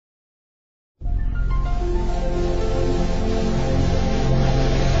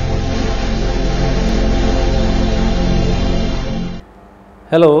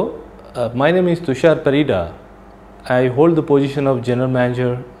Hello, my name is Tushar Parida. I hold the position of General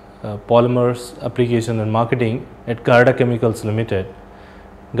Manager, Polymers, Application and Marketing at Gharda Chemicals Limited.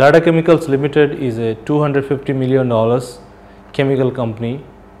 Gharda Chemicals Limited is a $250 million chemical company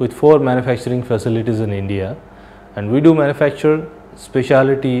with 4 manufacturing facilities in India, and we do manufacture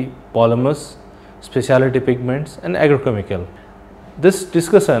specialty polymers, specialty pigments and agrochemical. This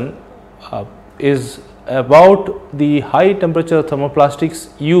discussion is about the high temperature thermoplastics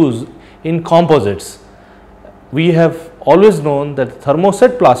used in composites. We have always known that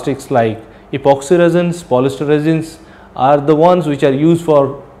thermoset plastics like epoxy resins, polyester resins are the ones which are used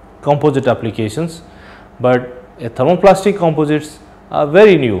for composite applications, but thermoplastic composites are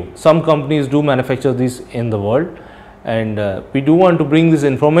very new. Some companies do manufacture these in the world, and we do want to bring this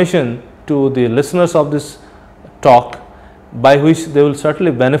information to the listeners of this talk, by which they will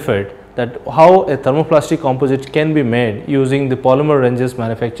certainly benefit that how a thermoplastic composite can be made using the polymer ranges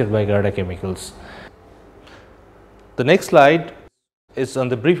manufactured by Gharda Chemicals. The next slide is on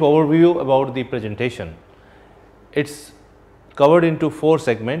the brief overview about the presentation. It's covered into 4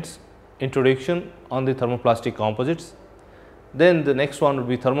 segments: introduction on the thermoplastic composites, then the next one will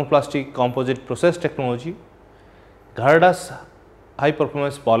be thermoplastic composite process technology, Gharda's high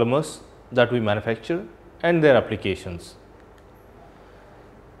performance polymers that we manufacture and their applications.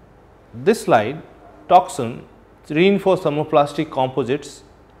 This slide talks on reinforced thermoplastic composites,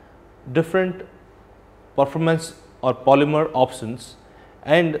 different performance or polymer options,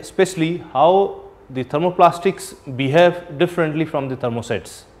 and especially how the thermoplastics behave differently from the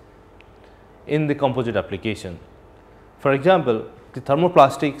thermosets in the composite application. For example, the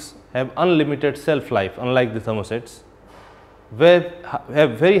thermoplastics have unlimited shelf life, unlike the thermosets, where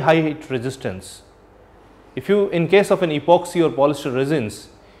have very high heat resistance. If you, in case of an epoxy or polyester resins,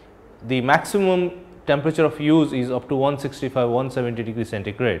 the maximum temperature of use is up to 165-170 degrees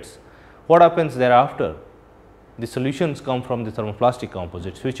centigrades. What happens thereafter? The solutions come from the thermoplastic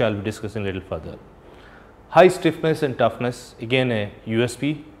composites, which I will be discussing a little further. High stiffness and toughness, again a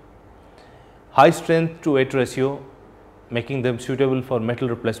USP. High strength to weight ratio, making them suitable for metal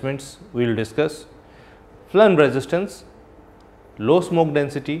replacements, we will discuss. Flame resistance, low smoke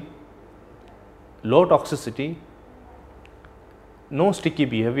density, low toxicity, no sticky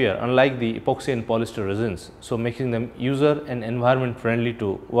behavior unlike the epoxy and polyester resins, so making them user and environment friendly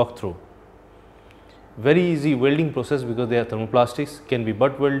to work through. Very easy welding process because they are thermoplastics, can be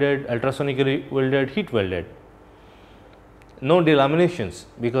butt welded, ultrasonically welded, heat welded. No delaminations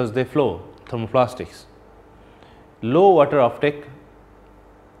because they flow, thermoplastics. Low water uptake,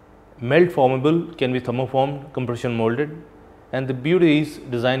 melt formable, can be thermoformed, compression molded, and the beauty is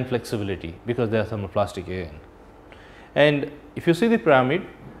design flexibility because they are thermoplastic again. And if you see the pyramid,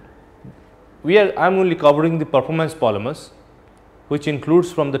 I am only covering the performance polymers, which includes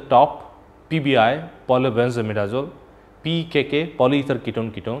from the top PBI, polybenzimidazole, PEKK, polyether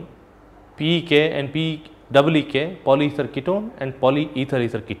ketone ketone, PEK and PEEK, polyether ketone and polyether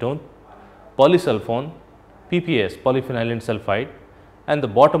ether ketone, polysulfone, PPS, polyphenylene sulfide, and the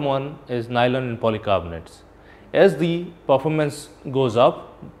bottom one is nylon and polycarbonates. As the performance goes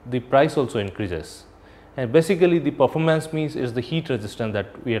up, the price also increases. And basically the performance means is the heat resistance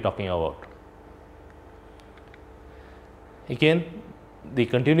that we are talking about. Again, the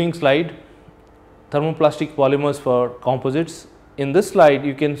continuing slide, thermoplastic polymers for composites. In this slide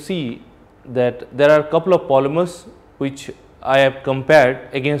you can see that there are a couple of polymers which I have compared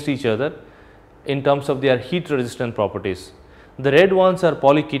against each other in terms of their heat resistant properties. The red ones are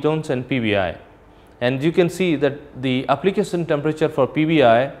polyketones and PBI, and you can see that the application temperature for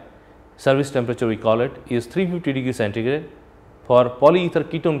PBI, service temperature we call it, is 350 degrees centigrade. For polyether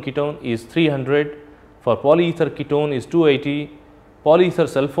ketone ketone is 300, for polyether ketone is 280, polyether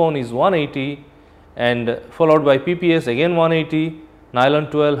sulfone is 180, and followed by PPS again 180, nylon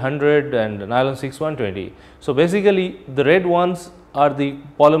 12 100 and nylon 6 120. So basically the red ones are the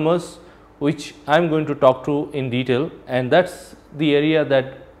polymers which I am going to talk to in detail, and that is the area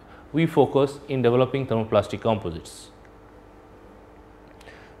that we focus in developing thermoplastic composites.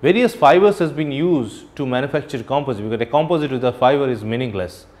 Various fibers has been used to manufacture composite, because a composite with a fiber is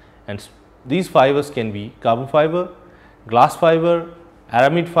meaningless, and these fibers can be carbon fiber, glass fiber,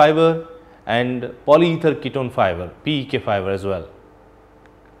 aramid fiber and polyether ketone fiber, PEK fiber as well.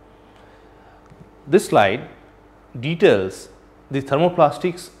 This slide details the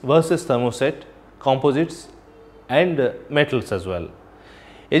thermoplastics versus thermoset, composites and metals as well.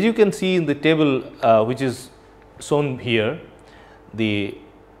 As you can see in the table which is shown here, the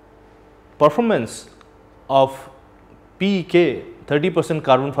performance of PEK, 30%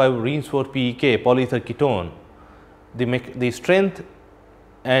 carbon fiber reinforced PEK, polyether ketone, the strength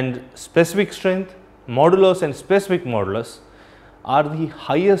and specific strength, modulus and specific modulus are the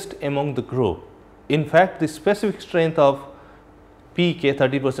highest among the group. In fact, the specific strength of PEK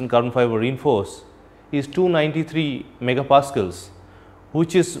 30% carbon fiber reinforced is 293 megapascals,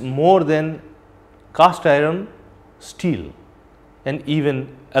 which is more than cast iron, steel and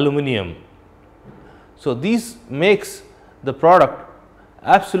even aluminum. So, this makes the product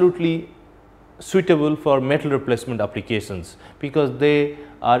absolutely suitable for metal replacement applications, because they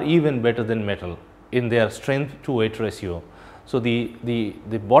are even better than metal in their strength to weight ratio. So, the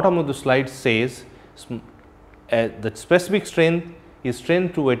bottom of the slide says that specific strength is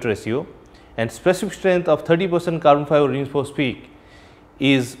strength to weight ratio, and specific strength of 30% carbon fiber reinforced PEEK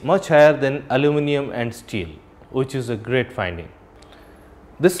is much higher than aluminum and steel, which is a great finding.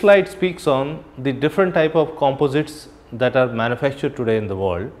 This slide speaks on the different type of composites that are manufactured today in the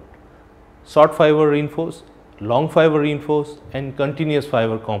world: short fiber reinforced, long fiber reinforced and continuous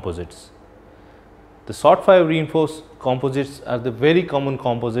fiber composites. The short fiber reinforced composites are the very common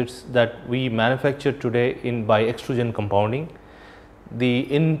composites that we manufacture today by extrusion compounding. The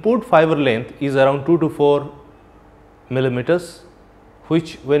input fiber length is around 2 to 4 millimeters,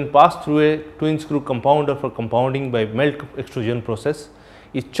 which when passed through a twin screw compounder for compounding by melt extrusion process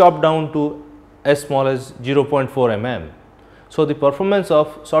is chopped down to as small as 0.4 mm. So, the performance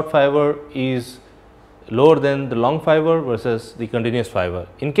of short fiber is lower than the long fiber versus the continuous fiber.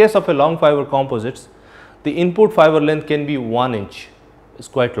 In case of a long fiber composites, the input fiber length can be 1 inch, is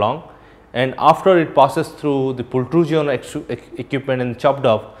quite long, and after it passes through the pultrusion equipment and chopped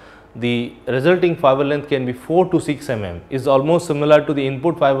off, the resulting fiber length can be 4 to 6 mm, is almost similar to the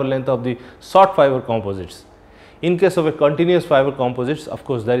input fiber length of the short fiber composites. In case of a continuous fiber composites, of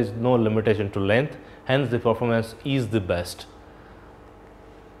course, there is no limitation to length, hence the performance is the best.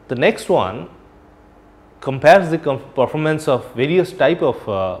 The next one compares the performance of various type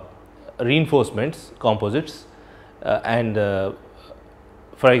of reinforcements composites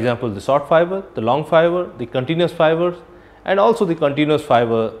for example, the short fiber, the long fiber, the continuous fibers and also the continuous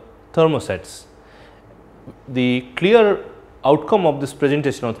fiber thermosets. The clear outcome of this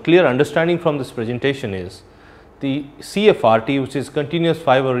presentation, or clear understanding from this presentation, is the CFRT, which is continuous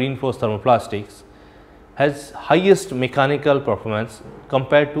fiber reinforced thermoplastics, has highest mechanical performance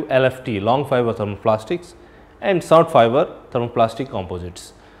compared to LFT, long fiber thermoplastics, and short fiber thermoplastic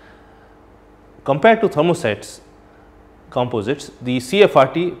composites. Compared to thermosets composites, the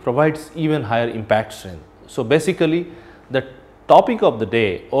CFRT provides even higher impact strength. So, basically the topic of the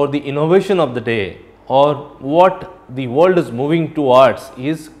day or the innovation of the day or what the world is moving towards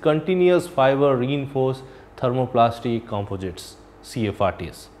is continuous fiber reinforced thermoplastic composites,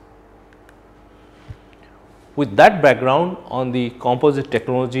 CFRTs. With that background on the composite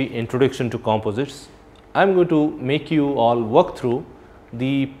technology, introduction to composites, I am going to make you all work through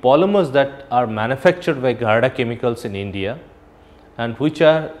the polymers that are manufactured by Gharda chemicals in India, and which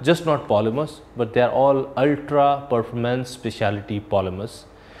are just not polymers, but they are all ultra performance specialty polymers.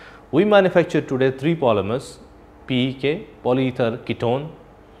 We manufacture today 3 polymers: PEK, polyether ketone,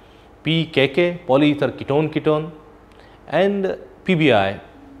 PKK, polyether ketone ketone, and PBI,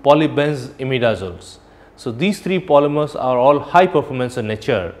 polybenzimidazoles. So, these 3 polymers are all high performance in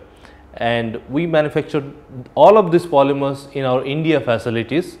nature, and we manufactured all of these polymers in our India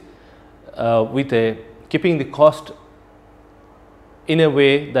facilities with keeping the cost in a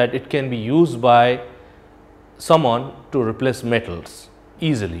way that it can be used by someone to replace metals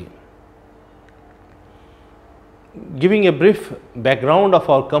easily. Giving a brief background of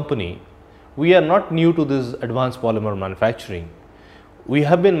our company, we are not new to this advanced polymer manufacturing. We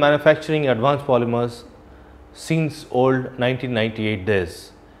have been manufacturing advanced polymers since old 1998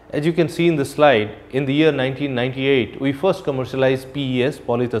 days. As you can see in the slide, in the year 1998, we first commercialized PES,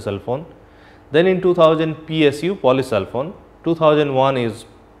 polyethersulfone, then in 2000 PSU, polysulfone, 2001 is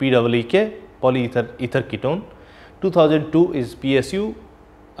PEEK, polyether ketone, 2002 is PPSU,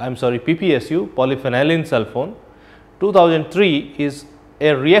 polyphenylene sulfone, 2003 is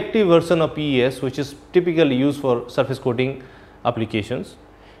a reactive version of PES, which is typically used for surface coating applications.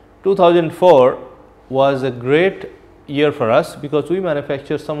 2004 was a great year for us because we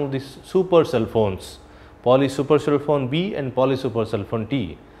manufactured some of these super sulfones, polysupersulfone B and polysupersulfone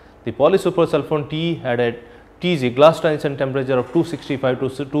T. The polysupersulfone T had a TG, glass transition temperature of 265 to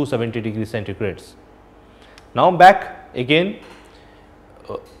 270 degrees centigrades. Now back again,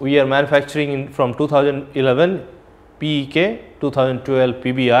 we are manufacturing from 2011 PEK, 2012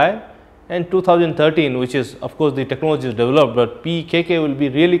 PBI and 2013, which is of course the technology is developed, but PKK will be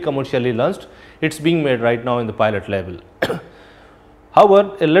really commercially launched. It is being made right now in the pilot level.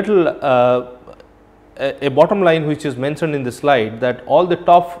 However, a bottom line which is mentioned in the slide, that all the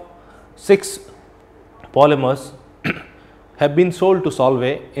top 6 polymers have been sold to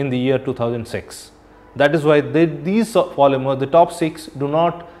Solvay in the year 2006. That is why these polymers, the top 6, do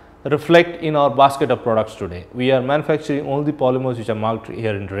not reflect in our basket of products today. We are manufacturing only polymers which are marked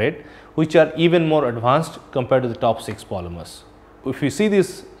here in red, which are even more advanced compared to the top 6 polymers. If you see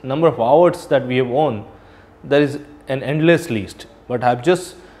this number of awards that we have won, there is an endless list, but I have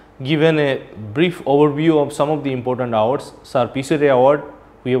just given a brief overview of some of the important awards. Sir P.C. Award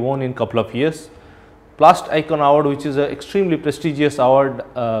we have won in couple of years. Plast Icon Award, which is an extremely prestigious award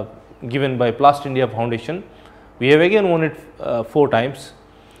given by Plast India Foundation. We have again won it 4 times.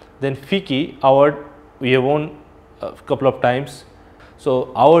 Then FICCI Award we have won a couple of times.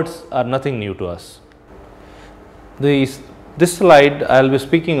 So, awards are nothing new to us. This slide I will be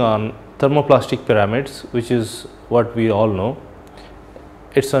speaking on thermoplastic pyramids, which is what we all know.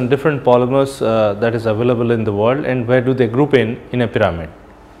 It is on different polymers that is available in the world, and where do they group in a pyramid.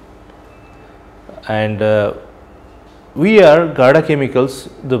 And we are Gharda Chemicals,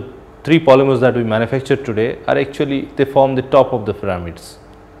 the 3 polymers that we manufacture today are actually, they form the top of the pyramids.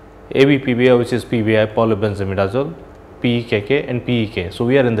 ABPBI, which is PBI, polybenzimidazole, PEKK and PEK. So,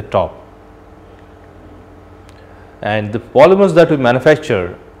 we are in the top. And the polymers that we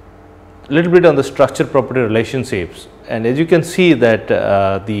manufacture, little bit on the structure property relationships, and as you can see that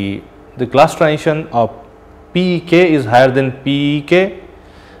the glass transition of PEK is higher than PEK.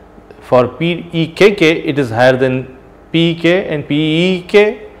 For PEKK it is higher than PEK and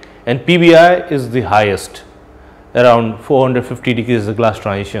PEK, and PBI is the highest, around 450 degrees the glass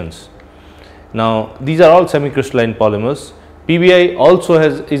transitions. Now, these are all semi-crystalline polymers. PBI also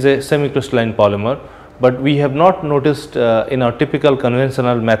is a semi-crystalline polymer, but we have not noticed in our typical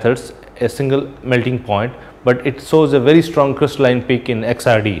conventional methods a single melting point, but it shows a very strong crystalline peak in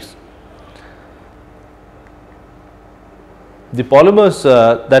XRDs. The polymers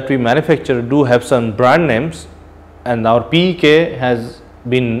that we manufacture do have some brand names, and our PEK has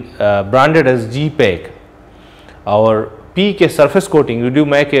been branded as GPEG. Our PEK surface coating, we do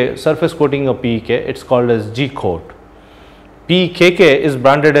make a surface coating of PEK, it is called as G-coat. PEKK is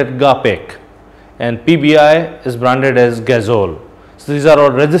branded as GAPEC, and PBI is branded as Gazole. So, these are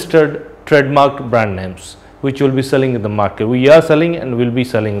all registered trademarked brand names which will be selling in the market. We are selling and will be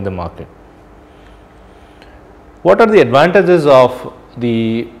selling in the market. What are the advantages of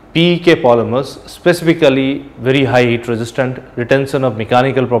the PEK polymers? Specifically, very high heat resistant, retention of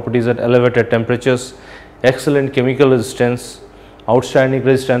mechanical properties at elevated temperatures, excellent chemical resistance, outstanding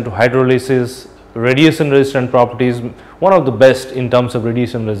resistance to hydrolysis, radiation resistant properties, one of the best in terms of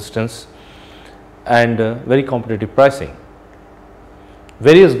radiation resistance, and very competitive pricing.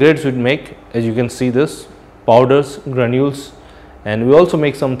 Various grades we make, as you can see this, powders, granules, and we also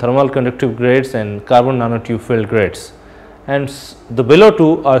make some thermal conductive grades and carbon nanotube filled grades. And the below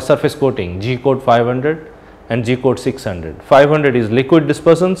 2 are surface coating, G-coat 500 and G-coat 600. 500 is liquid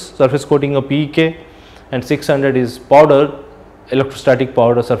dispersants, surface coating of PEK, and 600 is powder, electrostatic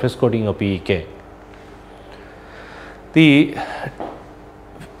powder surface coating of PEK. The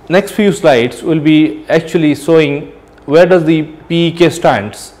next few slides will be actually showing where does the PEK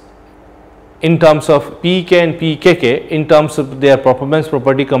stands in terms of PEK and PEKK in terms of their performance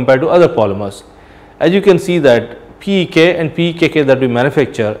property compared to other polymers. As you can see that PEK and PEKK that we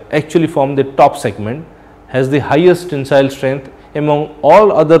manufacture actually form the top segment, has the highest tensile strength among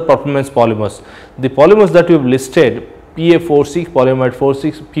all other performance polymers. The polymers that we have listed, PA46, polyamide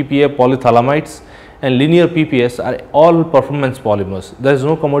 46, PPA, polythylamides, and linear PPS are all performance polymers. There is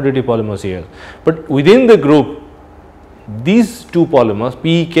no commodity polymers here. But within the group, these 2 polymers,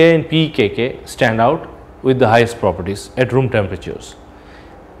 PEK and PEKK, stand out with the highest properties at room temperatures.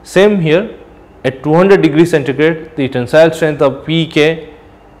 Same here, at 200 degrees centigrade, the tensile strength of PEK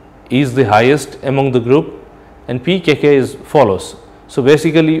is the highest among the group, and PEKK is follows. So,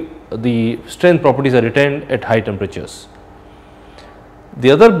 basically the strength properties are retained at high temperatures.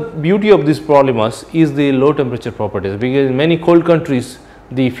 The other beauty of these polymers is the low temperature properties, because in many cold countries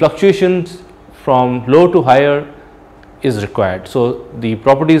the fluctuations from low to higher is required. So, the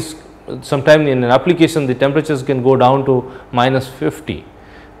properties sometime in an application the temperatures can go down to -50,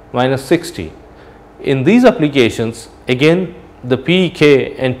 -60. In these applications again the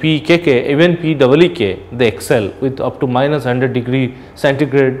PEK and PEKK, even PEK, they excel with up to -100 degree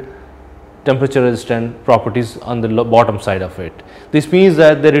centigrade temperature resistant properties on the bottom side of it. This means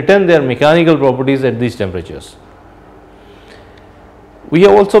that they retain their mechanical properties at these temperatures. We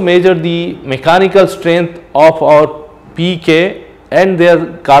have also measured the mechanical strength of our PEK and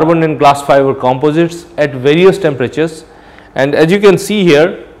their carbon and glass fiber composites at various temperatures, and as you can see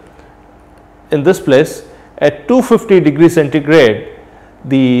here, in this place at 250 degrees centigrade,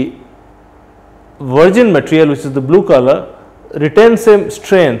 the virgin material, which is the blue color, retains a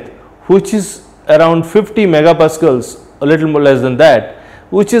strength which is around 50 megapascals, a little more less than that,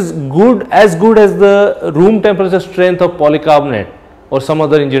 which is good as the room temperature strength of polycarbonate or some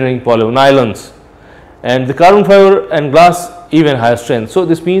other engineering polymer, nylons, and the carbon fiber and glass even higher strength. So,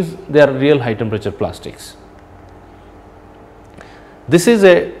 this means they are real high temperature plastics. This is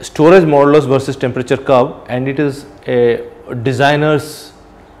a storage modulus versus temperature curve, and it is a designer's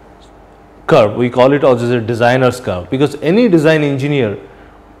curve. We call it also as a designer's curve, because any design engineer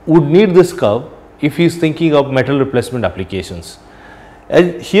would need this curve if he is thinking of metal replacement applications.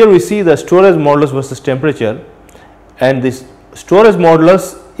 And here we see the storage modulus versus temperature, and this storage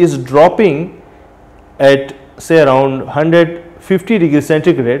modulus is dropping at say around 150 degrees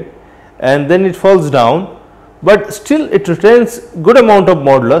centigrade, and then it falls down, but still it retains good amount of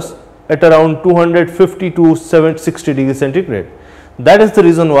modulus at around 250 to 760 degrees centigrade. That is the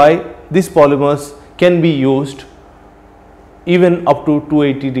reason why these polymers can be used even up to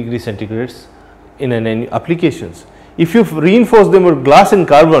 280 degrees centigrades in any applications. If you reinforce them with glass and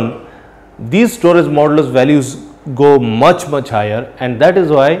carbon, these storage modulus values go much higher, and that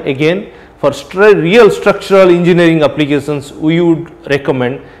is why again for real structural engineering applications we would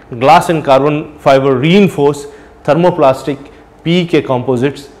recommend glass and carbon fiber reinforced thermoplastic PEK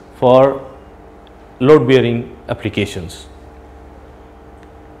composites for load bearing applications.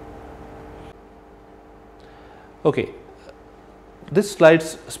 Okay. This slide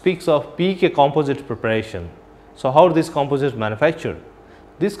speaks of PEK composite preparation. So, how are these composites manufactured?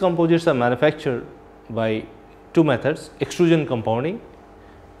 These composites are manufactured by two methods: extrusion compounding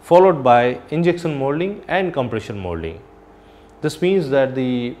followed by injection molding and compression molding. This means that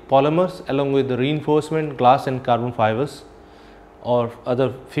the polymers along with the reinforcement glass and carbon fibers or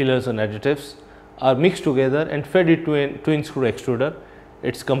other fillers and additives are mixed together and fed into a twin screw extruder.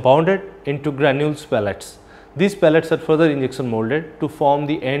 It is compounded into granules pellets. These pellets are further injection molded to form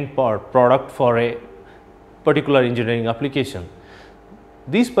the end product for a particular engineering application.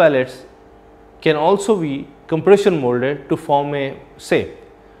 These pellets can also be compression molded to form a shape,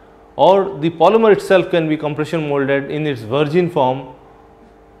 or the polymer itself can be compression molded in its virgin form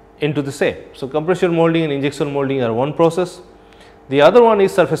into the shape. So, compression molding and injection molding are one process. The other one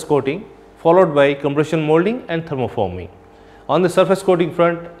is surface coating followed by compression molding and thermoforming. On the surface coating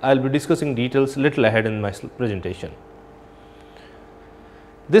front, I will be discussing details little ahead in my presentation.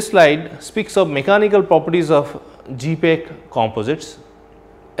 This slide speaks of mechanical properties of GPEK composites.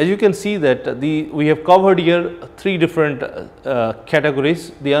 As you can see that we have covered here three different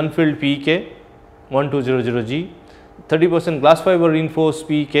categories: the unfilled PEK 1200G, 30% glass fiber reinforced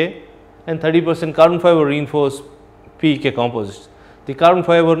PEK, and 30% carbon fiber reinforced PEK composites. The carbon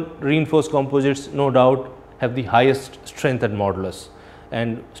fiber reinforced composites no doubt have the highest strength and modulus,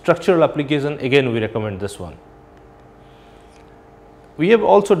 and structural application again we recommend this one. We have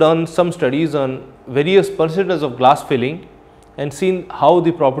also done some studies on various percentages of glass filling and seen how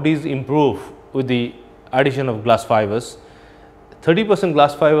the properties improve with the addition of glass fibers. 30%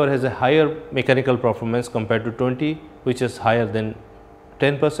 glass fiber has a higher mechanical performance compared to 20, which is higher than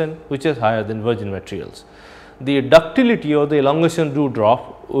 10%, which is higher than virgin materials. The ductility or the elongation do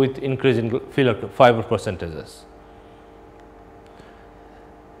drop with increase in filler fiber percentages.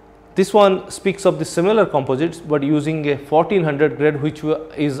 This one speaks of the similar composites, but using a 1400 grade, which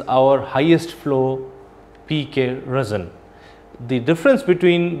is our highest flow PEK resin. The difference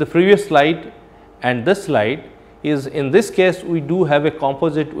between the previous slide and this slide is, in this case we do have a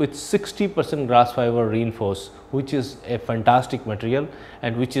composite with 60% glass fiber reinforced, which is a fantastic material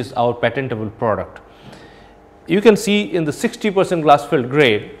and which is our patentable product. You can see in the 60% glass filled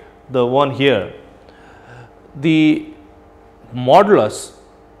grade, the one here, the modulus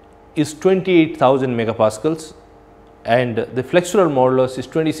is 28,000 megapascals and the flexural modulus is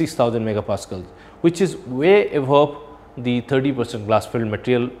 26,000 megapascals, which is way above the 30% glass filled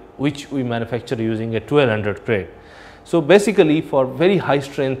material which we manufacture using a 1200 grade. So, basically for very high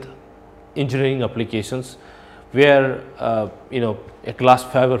strength engineering applications where a glass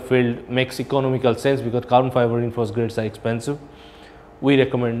fiber filled makes economical sense because carbon fiber reinforced grades are expensive, we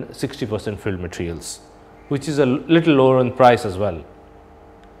recommend 60% filled materials, which is a little lower in price as well.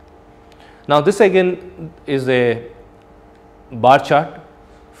 Now, this again is a bar chart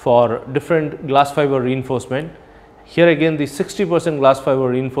for different glass fiber reinforcement. Here again the 60% glass fiber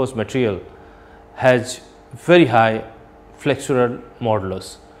reinforced material has very high flexural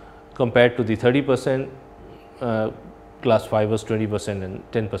modulus compared to the 30% glass fibers, 20%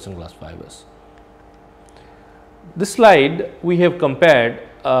 and 10% glass fibers. This slide we have compared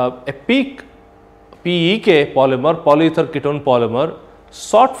a peak PEK polymer, polyether ketone polymer,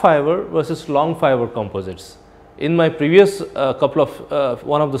 short fiber versus long fiber composites. In my previous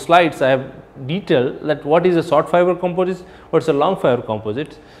one of the slides, I have detailed that what is a short fiber composite, what is a long fiber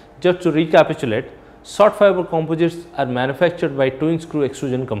composite. Just to recapitulate, short fiber composites are manufactured by twin screw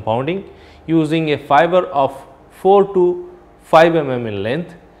extrusion compounding using a fiber of 4 to 5 mm in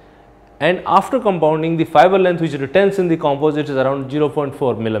length, and after compounding the fiber length which retains in the composite is around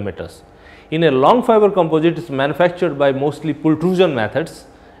 0.4 millimeters. In a long fiber composite, it is manufactured by mostly pultrusion methods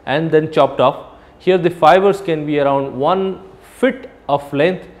and then chopped off. Here the fibers can be around 1 foot of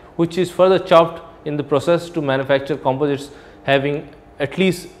length, which is further chopped in the process to manufacture composites having at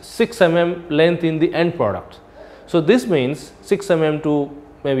least 6 mm length in the end product. So, this means 6 mm to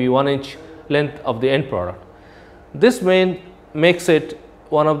maybe 1 inch length of the end product. This makes it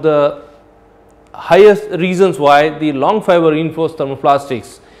one of the highest reasons why the long fiber reinforced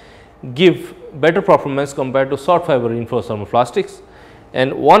thermoplastics give better performance compared to short fiber reinforced thermoplastics.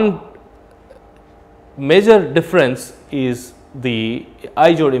 And one major difference is the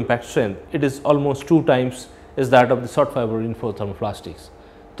I-joint impact strength. It is almost 2 times is that of the short fiber reinforced thermoplastics.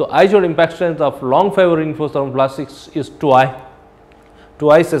 So, I-joint impact strength of long fiber reinforced thermoplastics is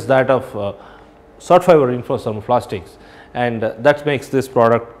twice as that of short fiber reinforced thermoplastics, and that makes this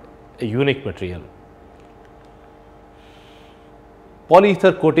product a unique material.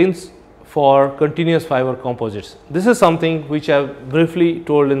 Polyether coatings for continuous fiber composites. This is something which I have briefly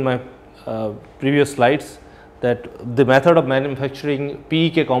told in my previous slides, that the method of manufacturing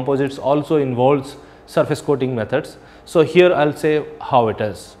PEK composites also involves surface coating methods. So, here I will say how it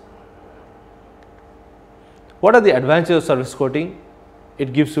is. What are the advantages of surface coating?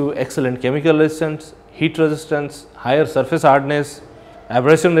 It gives you excellent chemical resistance, heat resistance, higher surface hardness,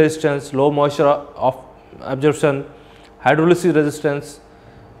 abrasion resistance, low moisture absorption, hydrolysis resistance.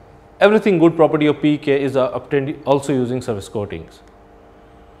 Everything good property of PEK is obtained also using surface coatings.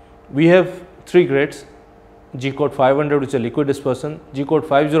 We have 3 grades: G Coat 500 which is a liquid dispersion, G Coat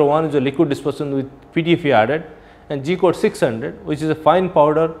 501 is a liquid dispersion with PTFE added, and G Coat 600 which is a fine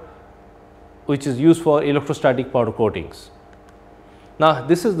powder which is used for electrostatic powder coatings. Now,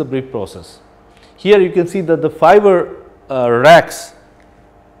 this is the brief process. Here you can see that the fiber racks,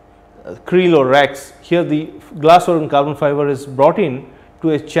 creel or racks, here the glass or carbon fiber is brought in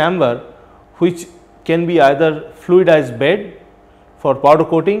to a chamber which can be either fluidized bed for powder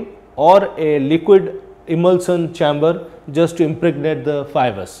coating or a liquid emulsion chamber just to impregnate the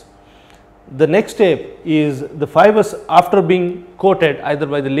fibers. The next step is the fibers, after being coated either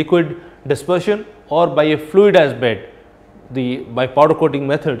by the liquid dispersion or by a fluidized bed, by powder coating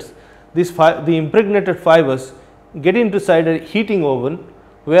methods, the impregnated fibers get inside a heating oven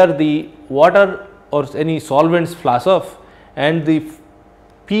where the water or any solvents flash off and the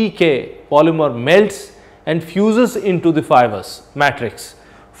PEK polymer melts and fuses into the fibers matrix,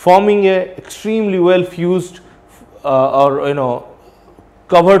 forming a extremely well fused or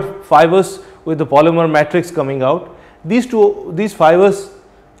covered fibers with the polymer matrix coming out. These fibers,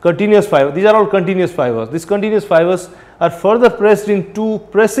 continuous fibers, these are all continuous fibers. These continuous fibers are further pressed in 2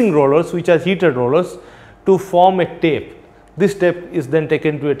 pressing rollers which are heated rollers to form a tape. This tape is then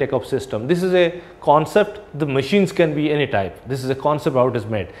taken to a take-off system. This is a concept, the machines can be any type. This is a concept how it is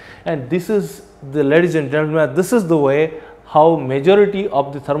made, and this is the, ladies and gentlemen, this is the way how majority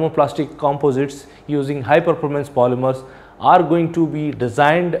of the thermoplastic composites using high performance polymers are going to be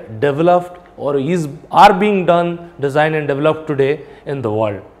designed, developed, or are being done, designed and developed today in the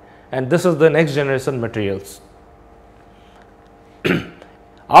world, and this is the next generation materials.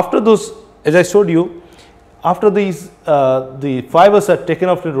 After those, as I showed you, after these the fibers are taken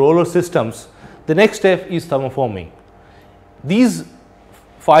off in roller systems, the next step is thermoforming. These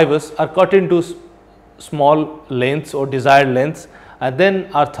fibers are cut into small lengths or desired lengths and then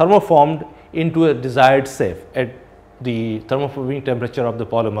are thermoformed into a desired shape at the thermoforming temperature of the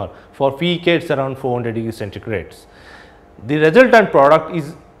polymer. For PEK it is around 400 degrees centigrade. The resultant product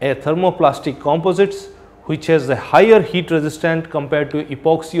is a thermoplastic composites which has a higher heat resistant compared to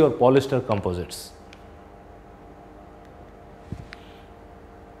epoxy or polyester composites.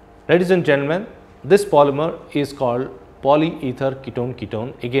 Ladies and gentlemen, this polymer is called polyether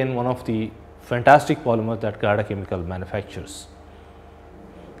ketone, again one of the fantastic polymers that Gharda Chemical manufactures.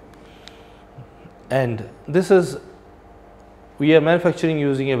 And this is, we are manufacturing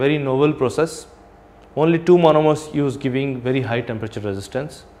using a very novel process. Only 2 monomers used, giving very high temperature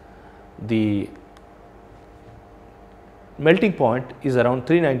resistance. The melting point is around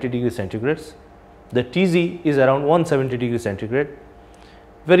 390 degrees centigrade. The TZ is around 170 degrees centigrade.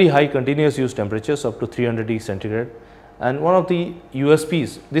 Very high continuous use temperatures up to 300 degrees centigrade. And one of the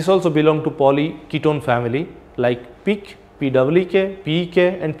USPs, this also belong to polyketone family like PEEK, PEEK, PEK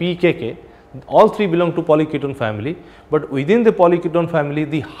and PEKK. All three belong to polyketone family, but within the polyketone family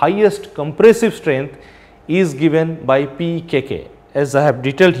the highest compressive strength is given by PEKK. As I have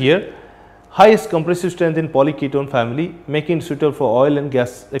detailed here, highest compressive strength in polyketone family making it suitable for oil and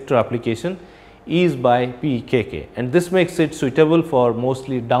gas sector application is by PEKK, and this makes it suitable for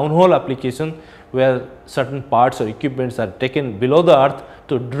mostly downhole application where certain parts or equipments are taken below the earth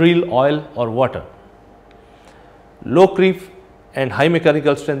to drill oil or water. Low creep and high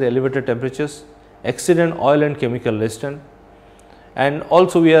mechanical strength at elevated temperatures, excellent oil and chemical resistant, and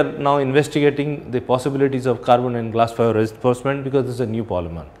also we are now investigating the possibilities of carbon and glass fiber reinforcement because this is a new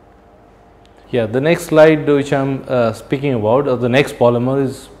polymer. Yeah, the next slide which I am speaking about, the next polymer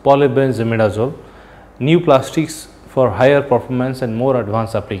is polybenzimidazole, new plastics for higher performance and more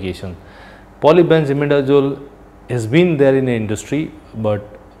advanced application. Polybenzimidazole has been there in the industry, but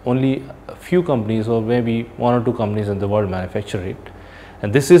only a few companies or maybe one or two companies in the world manufacture it,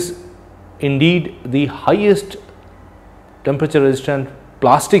 and this is indeed the highest temperature resistant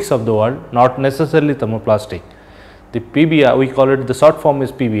plastics of the world, not necessarily thermoplastic. The PBI, we call it, the short form is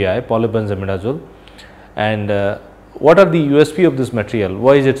PBI, polybenzimidazole. And what are the USP of this material?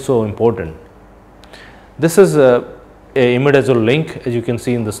 Why is it so important? This is a imidazole link, as you can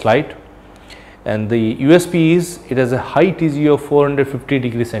see in the slide, and the USP is it has a high TG of 450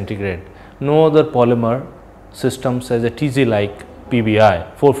 degrees centigrade. No other polymer systems has a TG like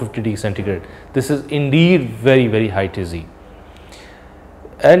PBI, 450 degrees centigrade. This is indeed very high TG.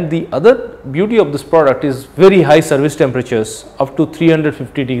 And the other beauty of this product is very high service temperatures up to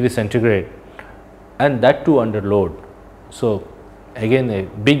 350 degrees centigrade, and that too under load. So again a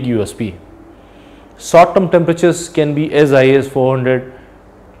big USP. Short term temperatures can be as high as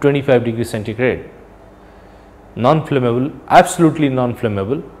 425 degrees centigrade. Non-flammable, absolutely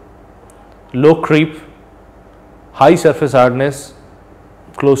non-flammable, low creep, high surface hardness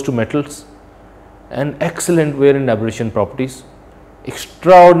close to metals, and excellent wear and abrasion properties.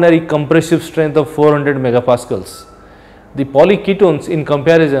 Extraordinary compressive strength of 400 megapascals. The polyketones in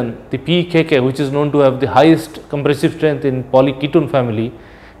comparison, the PEKK, which is known to have the highest compressive strength in polyketone family,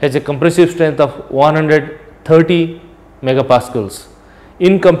 has a compressive strength of 130 megapascals.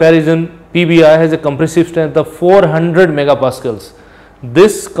 In comparison, PBI has a compressive strength of 400 megapascals.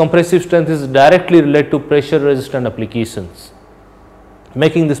 This compressive strength is directly related to pressure resistant applications,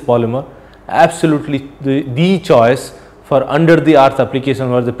 making this polymer absolutely the choice for under the earth application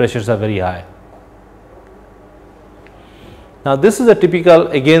where the pressures are very high. Now this is a typical,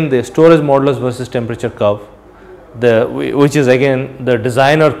 again, the storage modulus versus temperature curve, which is again the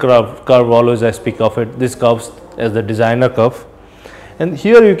designer curve always I speak of it, this curves as the designer curve. And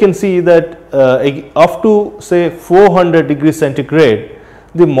here you can see that up to say 400 degrees centigrade,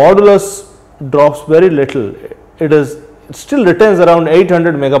 the modulus drops very little. It still retains around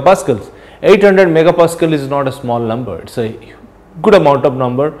 800 megapascals. 800 megapascal is not a small number, it is a good amount of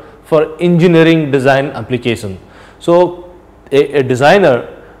number for engineering design application. So a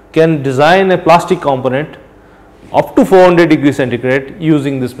designer can design a plastic component up to 400 degrees centigrade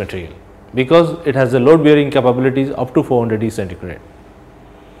using this material, because it has the load bearing capabilities up to 400 degrees centigrade.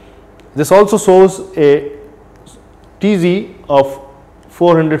 This also shows a TG of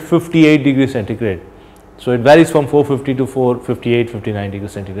 458 degrees centigrade. So it varies from 450 to 458, 59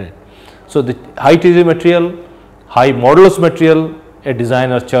 degrees centigrade. So the high TG material, high modulus material, a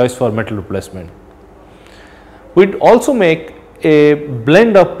designer choice for metal replacement. We also make a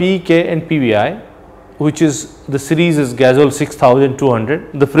blend of PEK and PBI, which is the series is Gazole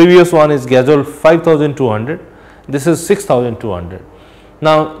 6200. The previous one is Gazole 5200. This is 6200.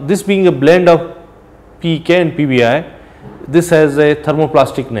 Now this being a blend of PEK and PBI, this has a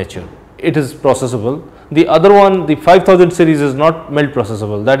thermoplastic nature. It is processable. The other one, the 5000 series, is not melt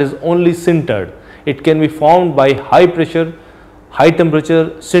processable, that is only sintered. It can be formed by high pressure, high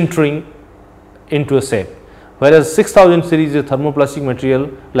temperature sintering into a shape, whereas 6000 series is a thermoplastic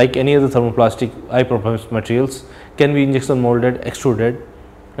material like any other thermoplastic high performance materials, can be injection molded, extruded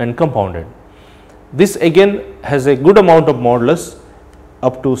and compounded. This again has a good amount of modulus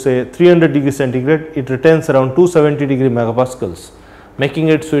up to say 300 degrees centigrade. It retains around 270 degree megapascals, making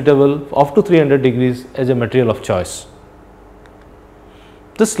it suitable up to 300 degrees as a material of choice.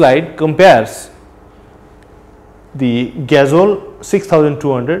 This slide compares the Gazole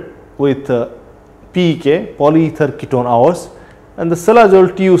 6200 with PEK, polyether ketone hours, and the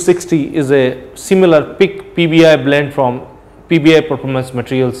Silazole TU60 is a similar PIC PBI blend from PBI Performance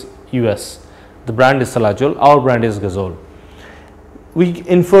Materials US. The brand is Silazole, our brand is Gazole. We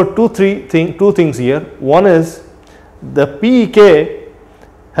infer two things here. One is the PEK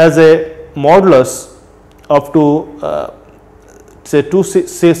has a modulus up to say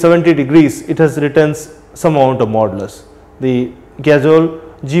 270 degrees, it has retains some amount of modulus. The gazole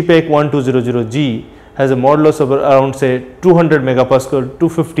GPEC 1200G has a modulus of around say 200 megapascal,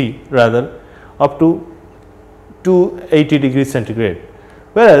 250 rather, up to 280 degrees centigrade,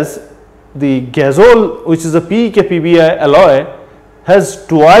 whereas the gazole, which is a PEK PBI alloy, has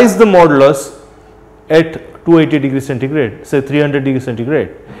twice the modulus at 280 degrees centigrade, say 300 degrees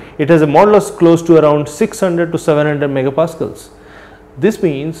centigrade. It has a modulus close to around 600 to 700 megapascals. This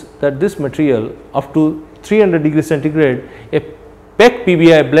means that this material up to 300 degrees centigrade, a PEK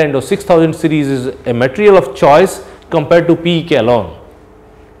PBI blend of 6000 series is a material of choice compared to PEK alone.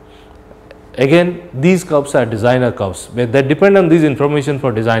 Again, these curves are designer curves, where they depend on this information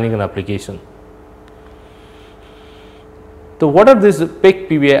for designing an application. So, what are these PEK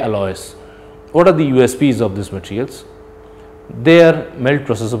PBI alloys? What are the USPs of these materials? They are melt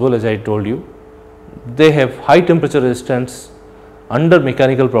processable, as I told you. They have high temperature resistance under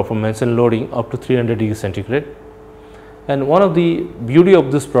mechanical performance and loading up to 300 degrees centigrade. And one of the beauty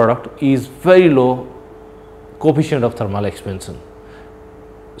of this product is very low coefficient of thermal expansion,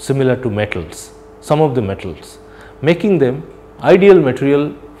 similar to metals, some of the metals, making them ideal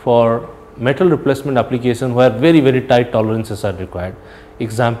material for metal replacement application where very tight tolerances are required.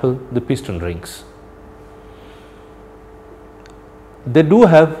 Example, the piston rings. They do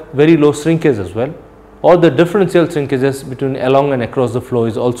have very low shrinkage as well, or the differential shrinkages between along and across the flow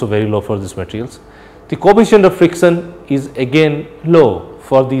is also very low for these materials. The coefficient of friction is again low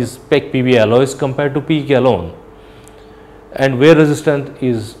for these PEK PBI alloys compared to PEK alone, and wear resistance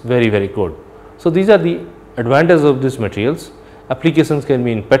is very good. So, these are the advantages of these materials. Applications can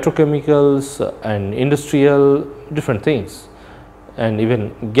be in petrochemicals and industrial, different things, and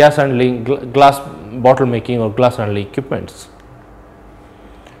even gas handling, glass bottle making or glass handling equipments.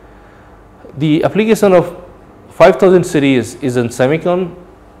 The application of 5000 series is in semicon,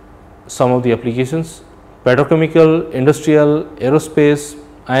 some of the applications, petrochemical, industrial, aerospace,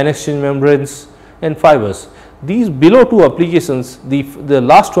 ion exchange membranes and fibers. These below two applications, the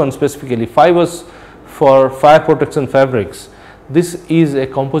last one specifically, fibers for fire protection fabrics, this is a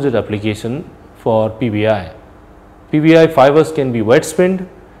composite application for PBI. PBI fibers can be wet spinned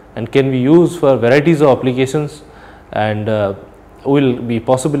and can be used for varieties of applications, and we will be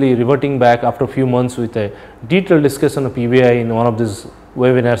possibly reverting back after a few months with a detailed discussion of PBI in one of these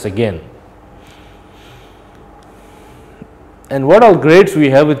webinars again. And what all grades we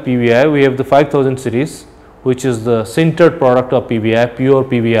have with PBI? We have the 5000 series, which is the sintered product of PBI, pure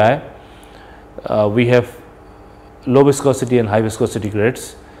PBI. We have low viscosity and high viscosity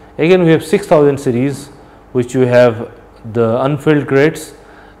grades. Again, we have 6000 series, which you have the unfilled grades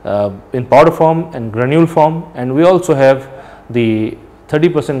in powder form and granule form, and we also have the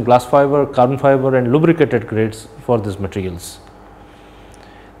 30% glass fiber, carbon fiber and lubricated grades for these materials.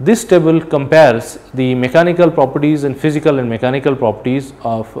 This table compares the mechanical properties and physical and mechanical properties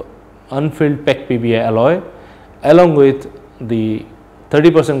of unfilled PEK PBI alloy along with the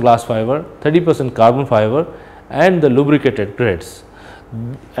 30% glass fiber, 30% carbon fiber and the lubricated grades.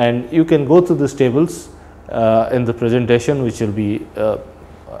 And you can go through these tables in the presentation, which will be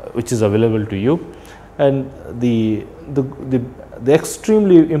which is available to you. And the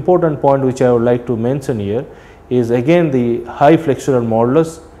extremely important point which I would like to mention here is again the high flexural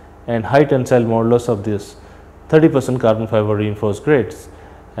modulus and high tensile modulus of this 30% carbon fiber reinforced grades,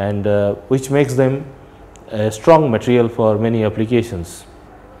 and which makes them a strong material for many applications.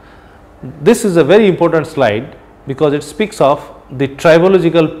 This is a very important slide because it speaks of the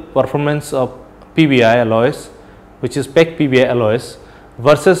tribological performance of PBI alloys, which is PEK PBI alloys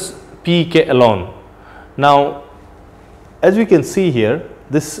versus PEK alone. Now, as we can see here,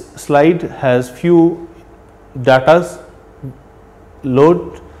 this slide has few datas,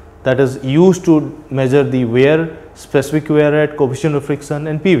 load that is used to measure the wear, specific wear rate, coefficient of friction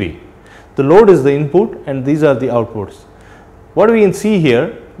and PV. The load is the input and these are the outputs. What we can see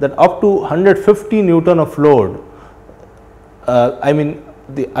here, that up to 150 Newton of load, I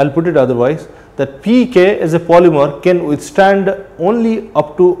will put it otherwise, that PEK as a polymer can withstand only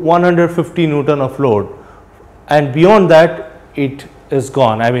up to 150 Newton of load, and beyond that it is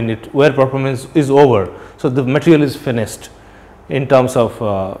gone. Wear performance is over. So, the material is finished in terms of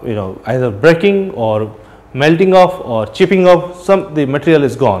either breaking or melting off or chipping off, the material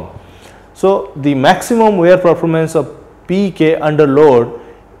is gone. So, the maximum wear performance of PEK under load,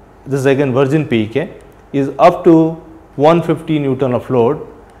 this is again virgin PEK, is up to 150 Newton of load,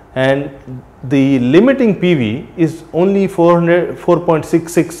 and the limiting PV is only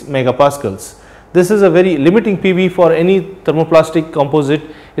 4.66 megapascals. This is a very limiting PV for any thermoplastic composite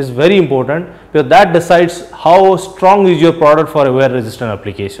is very important, because that decides how strong is your product for wear resistant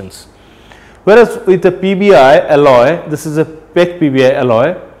applications. Whereas with the PBI alloy, this is a PEC PBI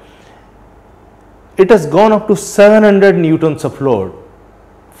alloy, it has gone up to 700 newtons of load,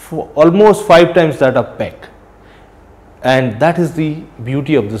 for almost 5 times that of PEC. And that is the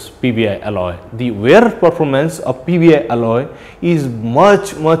beauty of this PBI alloy. The wear performance of PBI alloy is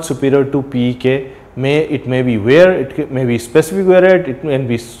much superior to PEK. It may be wear, it may be specific wear rate, it may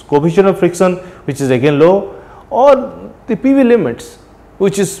be coefficient of friction, which is again low, or the PV limits,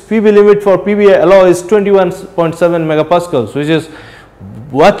 which is PV limit for PBI alloy is 21.7 megapascals, which is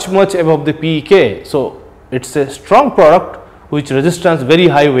much above the PEK. So it is a strong product which resists very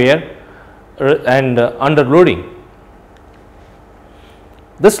high wear and under loading.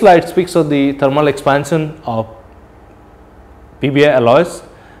 This slide speaks of the thermal expansion of PBI alloys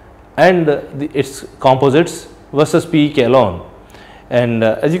and its composites versus PEK alone. And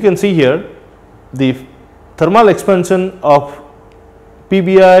as you can see here, the thermal expansion of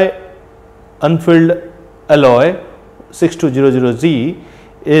PBI unfilled alloy 6200Z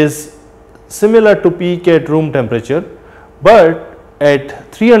is similar to PEK at room temperature, but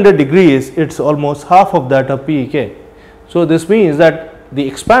at 300 degrees it is almost half of that of PEK. So this means that the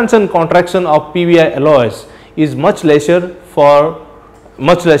expansion contraction of PBI alloys is much lesser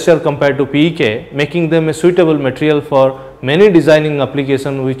compared to PEK, making them a suitable material for many designing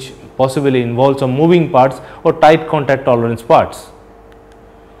application which possibly involve some moving parts or tight contact tolerance parts.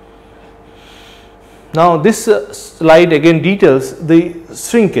 Now this slide again details the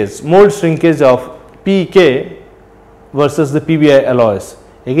shrinkage, mold shrinkage of PEK versus the PBI alloys.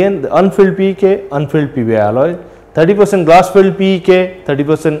 Again the unfilled PEK, unfilled PBI alloy, 30% glass filled PEK,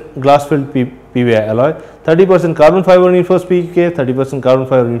 30% glass filled PBI alloy, 30% carbon fiber reinforced PEK, 30% carbon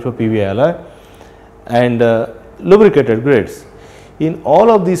fiber reinforced PBI alloy, and lubricated grades. In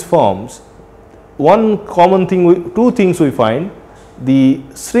all of these forms, one common thing, two things we find: the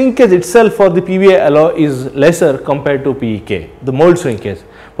shrinkage itself for the PBI alloy is lesser compared to PEK, the mold shrinkage.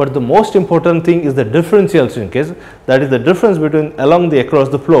 But the most important thing is the differential shrinkage, that is the difference between along the across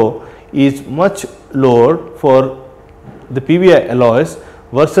the flow is much lower for the PBI alloys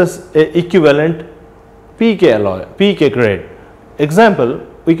versus a equivalent PEK alloy, PEK grade. Example,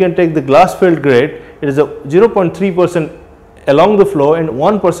 we can take the glass filled grade, it is a 0.3% along the flow and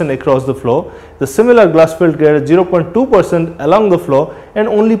 1% across the flow. The similar glass filled grade is 0.2% along the flow and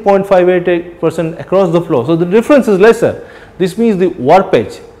only 0.58% across the flow. So the difference is lesser. This means the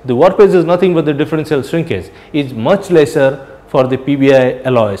warpage is nothing but the differential shrinkage is much lesser for the PBI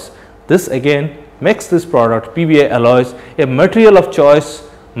alloys. This again makes this product PBI alloys a material of choice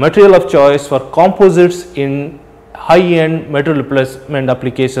for composites in high end metal replacement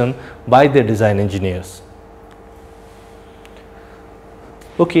application by the design engineers.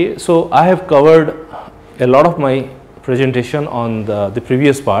 Okay, so I have covered a lot of my presentation on the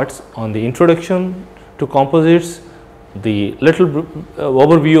previous parts, on the introduction to composites, the little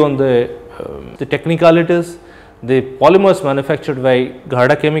overview on the technicalities, the polymers manufactured by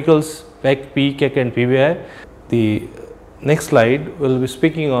Gharda chemicals, PEC, PEK and PBI. The next slide will be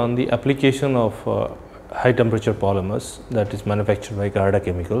speaking on the application of high temperature polymers that is manufactured by Gharda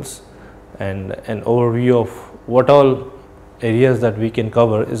chemicals, and an overview of what all areas that we can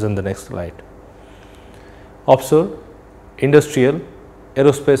cover is in the next slide. Offshore, industrial,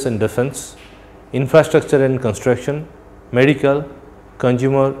 aerospace and defense, infrastructure and construction, medical,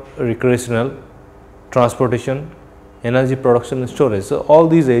 consumer, recreational, transportation, energy production and storage. So all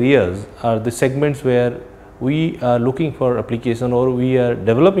these areas are the segments where we are looking for application, or we are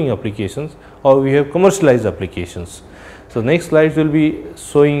developing applications, or we have commercialized applications. So next slides will be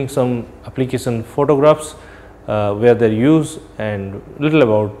showing some application photographs where their use and little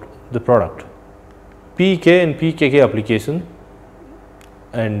about the product. PEK and PKK application,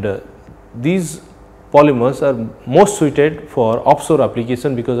 and these polymers are most suited for offshore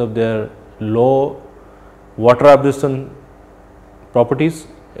application because of their low water absorption properties,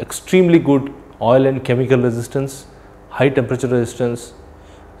 extremely good oil and chemical resistance, high temperature resistance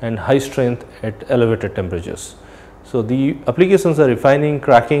and high strength at elevated temperatures. So the applications are refining,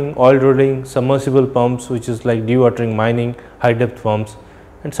 cracking, oil drilling, submersible pumps, which is like dewatering, mining, high depth pumps,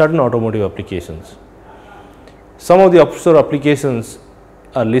 and certain automotive applications. Some of the offshore applications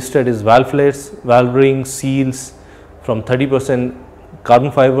are listed as valve plates, valve rings, seals from 30%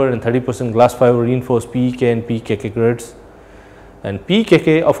 carbon fiber and 30% glass fiber reinforced PEK and PKK grades. And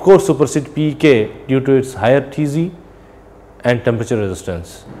PKK of course supersedes PEK due to its higher TZ and temperature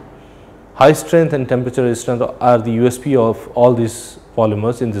resistance. High strength and temperature resistance are the USP of all these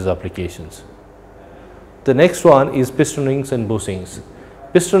polymers in these applications. The next one is piston rings and bushings.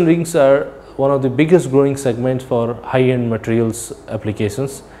 Piston rings are one of the biggest growing segments for high-end materials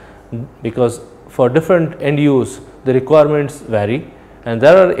applications, because for different end use the requirements vary, and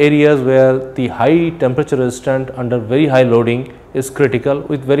there are areas where the high temperature resistant under very high loading is critical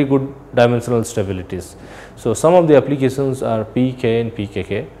with very good dimensional stabilities. So, some of the applications are PK and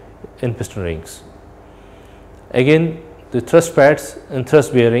PKK in piston rings. Again, the thrust pads and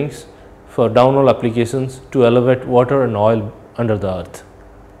thrust bearings for downhole applications to elevate water and oil under the earth.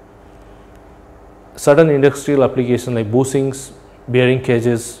 Certain industrial applications like bushings, bearing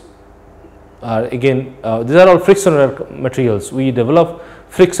cages are again these are all friction wear materials. We develop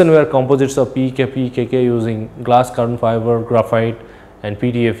friction wear composites of PK, PKK using glass, carbon fiber, graphite and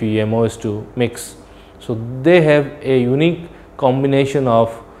PTFE, MOS2 mix. So, they have a unique combination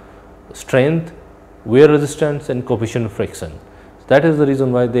of strength, wear resistance and coefficient of friction. That is the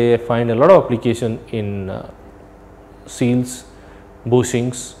reason why they find a lot of application in seals,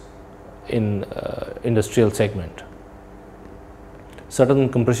 bushings in industrial segment. Certain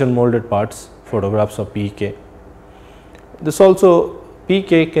compression molded parts, photographs of PK. This also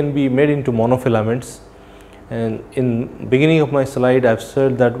PK can be made into monofilaments, and in beginning of my slide I have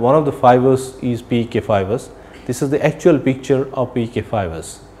said that one of the fibers is PK fibers. This is the actual picture of PK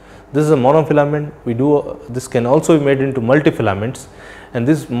fibers. This is a monofilament. This can also be made into multifilaments, and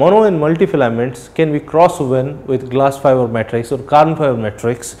this mono and multifilaments can be cross woven with glass fiber matrix or carbon fiber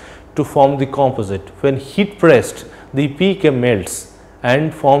matrix to form the composite. When heat pressed, the PK melts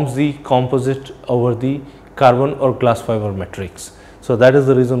and forms the composite over the carbon or glass fiber matrix. So, that is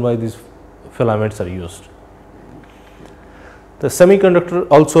the reason why these filaments are used. The semiconductor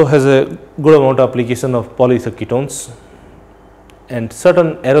also has a good amount of application of polyether ketones, and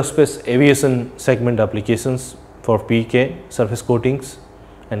certain aerospace aviation segment applications for PK, surface coatings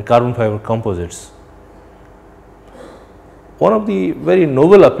and carbon fiber composites. One of the very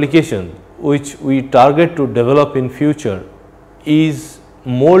novel application which we target to develop in future is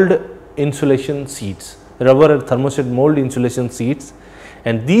mold insulation sheets, rubber and thermoset mold insulation sheets,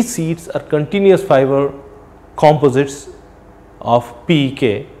 and these sheets are continuous fiber composites of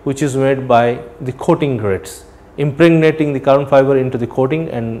PEK, which is made by the coating grades, impregnating the carbon fiber into the coating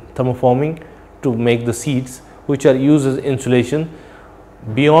and thermoforming to make the sheets, which are used as insulation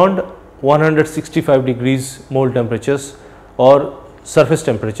beyond 165 degrees mold temperatures or surface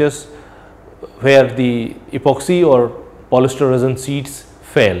temperatures, where the epoxy or polyester resin sheets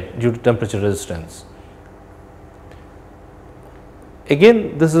fail due to temperature resistance.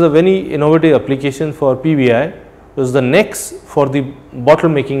 Again, this is a very innovative application for PBI, because the necks for the bottle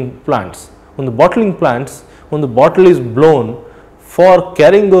making plants. When the bottling plants, when the bottle is blown, for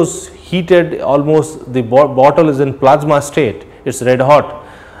carrying those heated, almost the bottle is in plasma state, it is red hot,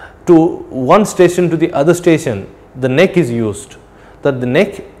 to one station to the other station, the neck is used. That the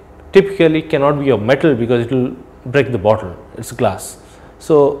neck typically cannot be of metal because it will break the bottle, it is glass.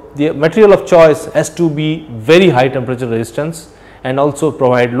 So, the material of choice has to be very high temperature resistance and also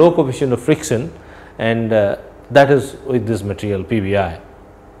provide low coefficient of friction, and that is with this material PBI,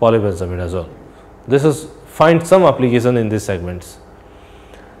 polybenzamidazole. This is find some application in these segments.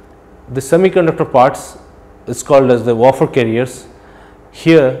 The semiconductor parts is called as the wafer carriers.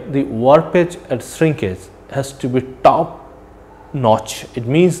 Here the warpage and shrinkage has to be top notch. It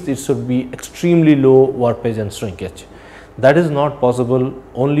means it should be extremely low warpage and shrinkage. That is not possible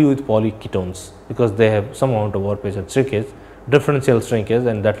only with polyketones, because they have some amount of warpage and shrinkage, differential shrinkage,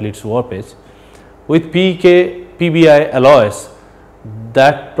 and that leads to warpage. With PK, PBI alloys,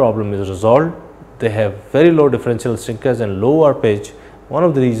 that problem is resolved. They have very low differential shrinkage and low warpage. One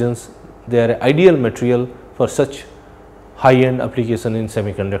of the reasons they are ideal material for such high end application in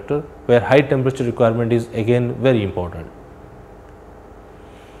semiconductor, where high temperature requirement is again very important.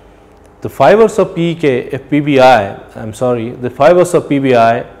 The fibers of PK, PBI, I am sorry, the fibers of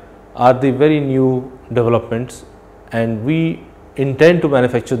PBI are the very new developments, and we intend to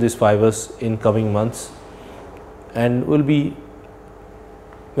manufacture these fibers in coming months, and will be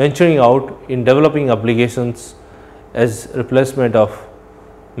venturing out in developing applications as replacement of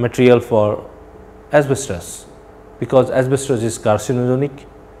material for asbestos, because asbestos is carcinogenic,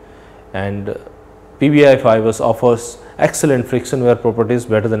 and PBI fibers offers excellent friction wear properties,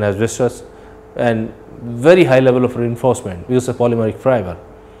 better than asbestos, and very high level of reinforcement because of polymeric fiber,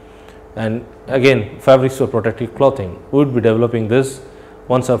 and again fabrics for protective clothing. We would be developing this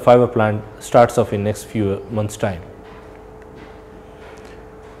once our fiber plant starts off in next few months time.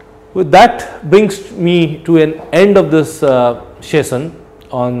 With that brings me to an end of this session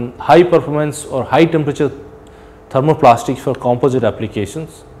on high performance or high temperature thermoplastics for composite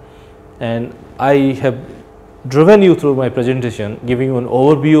applications, and I have driven you through my presentation, giving you an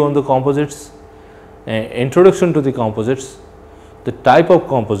overview on the composites, an introduction to the composites, the type of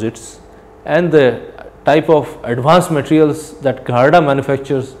composites and the type of advanced materials that Gharda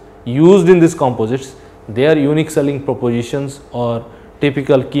manufactures used in these composites, their unique selling propositions or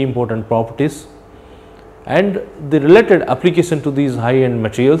typical key important properties, and the related application to these high end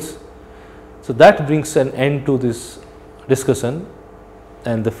materials. So, that brings an end to this discussion,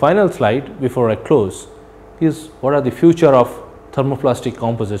 and the final slide before I close is what are the future of thermoplastic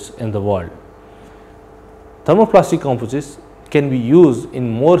composites in the world. Thermoplastic composites can be used in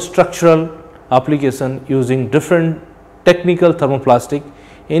more structural application using different technical thermoplastic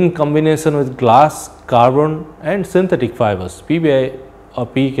in combination with glass, carbon and synthetic fibers, PBI or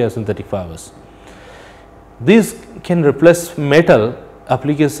PK synthetic fibers. These can replace metal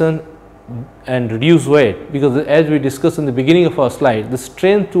application and reduce weight, because as we discussed in the beginning of our slide, the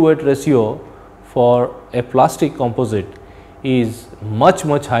strength to weight ratio for a plastic composite is much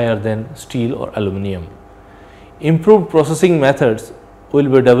higher than steel or aluminum. Improved processing methods will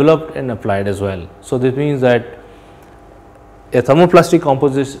be developed and applied as well. So, this means that a thermoplastic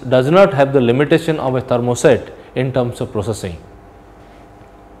composite does not have the limitation of a thermoset in terms of processing.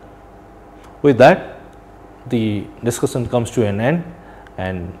 With that, the discussion comes to an end,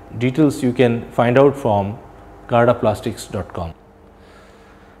 and details you can find out from gardaplastics.com.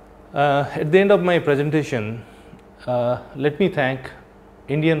 At the end of my presentation, let me thank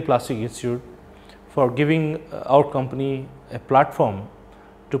Indian Plastic Institute for giving our company a platform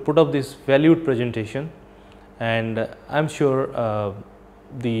to put up this valued presentation, and I am sure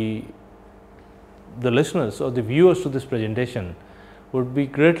the listeners or the viewers to this presentation would be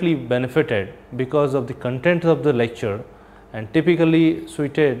greatly benefited because of the content of the lecture and typically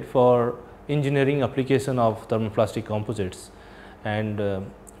suited for engineering application of thermoplastic composites.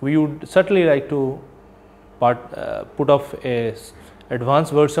 And we would certainly like to put up a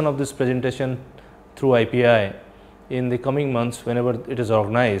advanced version of this presentation through IPI in the coming months whenever it is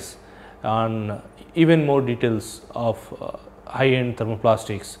organized, on even more details of high end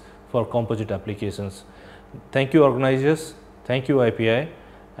thermoplastics for composite applications. Thank you organizers, thank you IPI,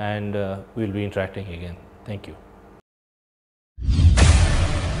 and we will be interacting again. Thank you.